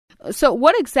So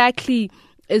what exactly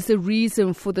is the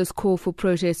reason for this call for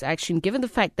protest action, given the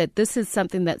fact that this is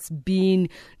something that's been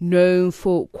known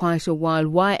for quite a while?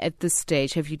 Why at this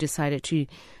stage have you decided to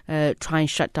try and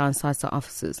shut down SASSA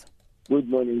offices? Good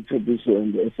morning, Tabiso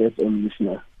and the SFM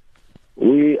listener.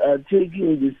 We are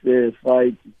taking this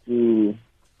fight to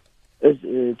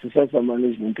SASSA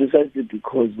management precisely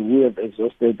because we have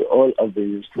exhausted all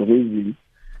avenues to reason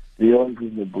beyond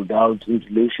reasonable doubt in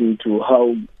relation to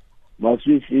how must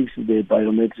we fix the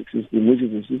biometric system, which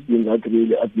is a system that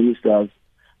really administers,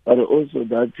 but also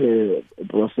that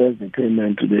process the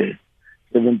payment to the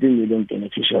 17 million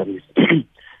beneficiaries.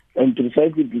 And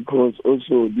precisely because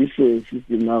also this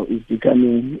system now is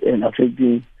becoming and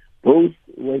affecting both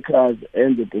workers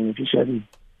and the beneficiaries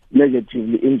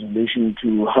negatively in relation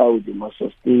to how they must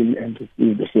sustain and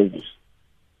receive the service.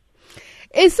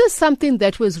 Is this something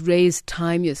that was raised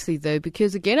timelessly, though?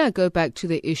 Because, again, I go back to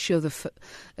the issue of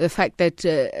the fact that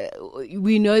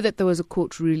we know that there was a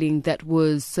court ruling that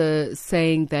was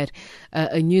saying that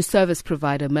a new service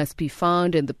provider must be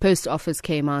found, and the post office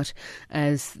came out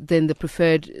as then the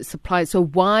preferred supplier. So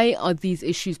why are these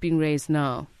issues being raised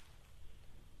now?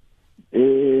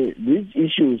 These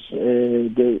issues,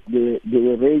 they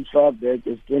were raised far back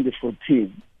as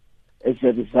 2014 as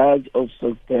a result of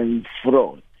certain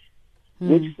fraud,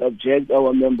 which subject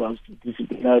our members to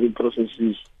disciplinary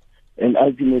processes and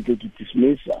ultimately to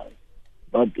dismissal.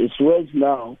 But as well as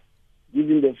now,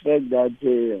 given the fact that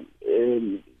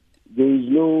there is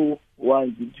no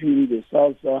one between the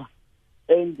SASSA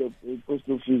and the post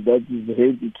office that is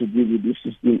ready to deal with this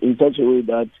system in such a way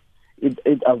that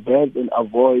it averts and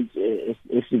avoids a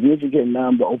significant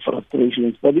number of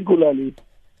frustrations, particularly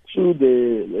through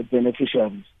the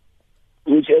beneficiaries,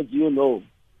 which, as you know,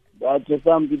 that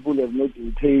some people have not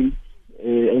been paid,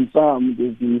 and some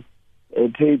they've been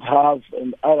paid half,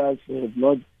 and others have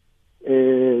not.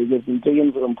 They've been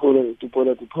taken from pillar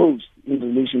to post in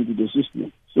relation to the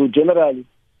system. So generally,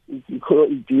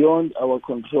 it's beyond our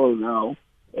control now,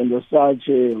 and as such,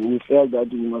 we felt that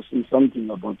we must do something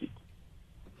about it.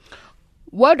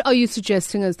 What are you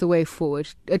suggesting as the way forward?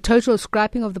 A total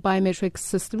scrapping of the biometric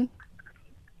system?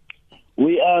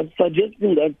 We are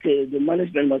suggesting that the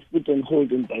management must put on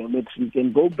hold on biometrics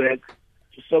and go back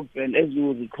to SOCPEN. As you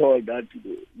will recall, that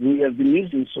we have been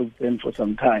using SOCPEN for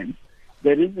some time.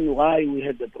 The reason why we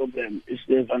had the problem is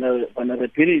the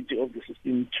vulnerability of the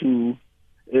system to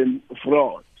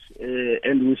fraud.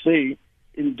 And we say,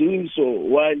 in doing so,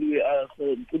 while we are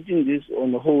putting this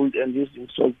on hold and using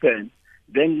SOCPEN,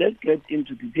 then let's get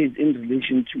into details in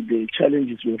relation to the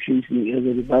challenges we're facing as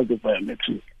a result of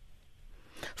biometrics.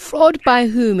 Fraud by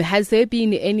whom? Has there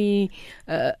been any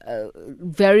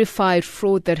verified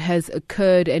fraud that has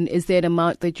occurred, and is there an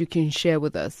amount that you can share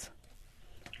with us?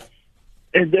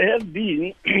 There have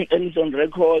been, and it's on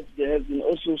record, there have been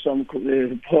also some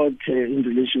reports in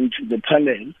relation to the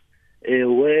panel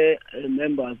where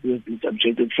members have been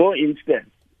subjected. For instance,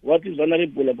 what is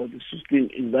vulnerable about the system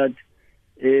is that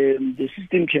the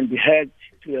system can be hacked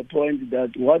to a point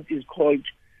that what is called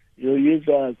your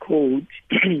user code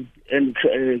and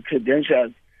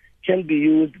credentials can be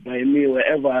used by me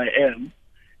wherever I am,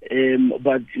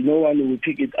 but no one will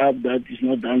pick it up that is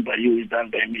not done by you, it's done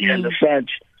by me. And as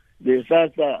such, the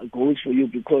SASSA goes for you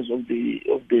because of the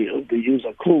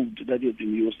user code that you've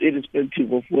been used,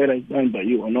 irrespective of whether it's done by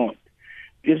you or not.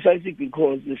 Precisely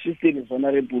because the system is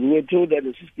vulnerable. We were told that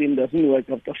the system doesn't work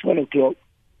after 4 o'clock,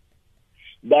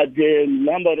 but the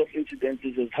number of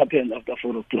incidences has happened after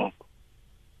 4 o'clock.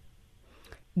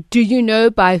 Do you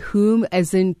know by whom,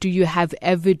 as in do you have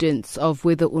evidence of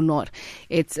whether or not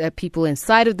it's people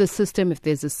inside of the system, if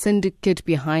there's a syndicate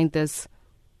behind this?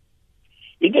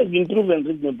 It has been proven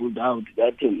reasonable doubt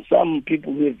that some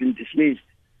people who have been dismissed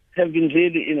have been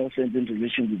really innocent in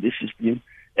relation to this system,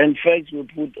 and facts were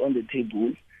put on the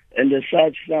table, and as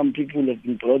such, some people have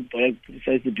been brought back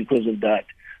precisely because of that.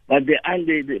 But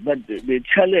the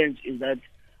challenge is that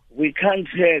we can't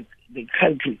track the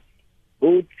country,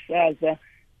 both SASSA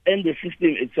and the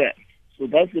system itself. So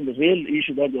that's the real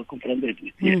issue that we're confronted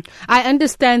with here. I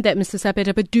understand that, Mr.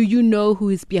 Sapeta, but do you know who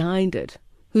is behind it?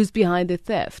 Who's behind the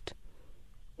theft?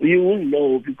 You will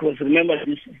know, because remember,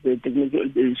 this is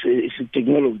it's a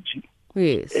technology.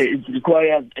 Yes. It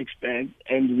requires experts,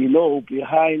 and we know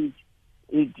behind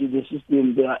it, the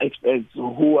system there are experts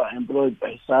who are employed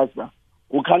by SASSA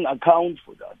who can account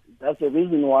for that. That's the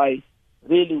reason why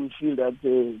really we feel that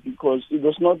because it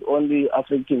was not only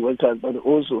affecting workers, but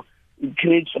also it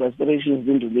creates frustrations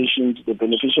in relation to the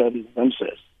beneficiaries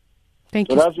themselves. Thank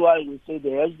you. That's why we say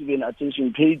there has to be an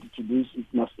attention paid to this. It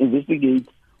must investigate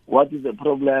what is the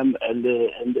problem and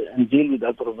deal with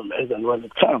that problem as and when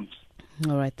it comes.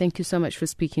 All right. Thank you so much for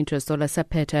speaking to us. Zola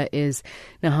Sapeta is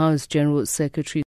NAHAO's General Secretary.